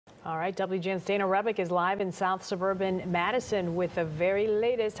All right, WGN's Dana Rebik is live in South Suburban Matteson with the very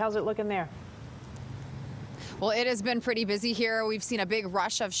latest. How's it looking there? Well, it has been pretty busy here. We've seen a big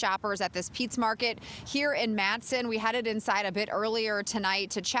rush of shoppers at this Pete's Market here in Matteson. We headed inside a bit earlier tonight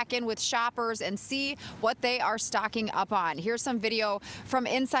to check in with shoppers and see what they are stocking up on. Here's some video from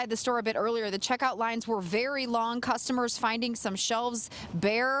inside the store a bit earlier. The checkout lines were very long. Customers finding some shelves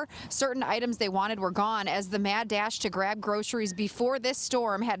bare. Certain items they wanted were gone as the mad dash to grab groceries before this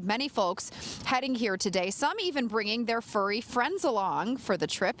storm had many folks heading here today. Some even bringing their furry friends along for the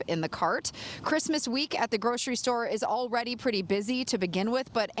trip in the cart. Christmas week at the grocery store is already pretty busy to begin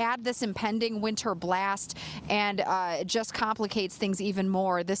with, but add this impending winter blast and it just complicates things even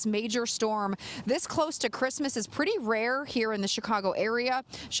more. This major storm this close to Christmas is pretty rare here in the Chicago area.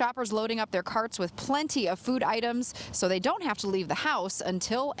 Shoppers loading up their carts with plenty of food items so they don't have to leave the house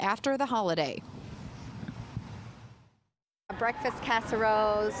until after the holiday. Breakfast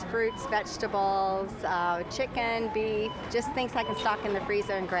casseroles, fruits, vegetables, chicken, beef, just things I can stock in the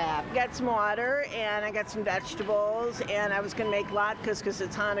freezer and grab. Got some water and I got some vegetables and I was going to make latkes because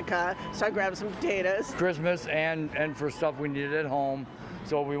it's Hanukkah, so I grabbed some potatoes. Christmas and for stuff we needed at home,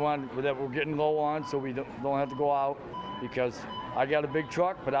 so we want that we're getting low on so we don't have to go out because I got a big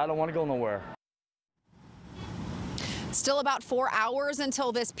truck but I don't want to go nowhere. Still about 4 hours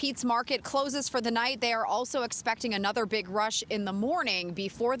until this Pete's Market closes for the night. They are also expecting another big rush in the morning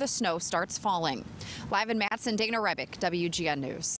before the snow starts falling. Live in Matteson, Dana Rebik, WGN News.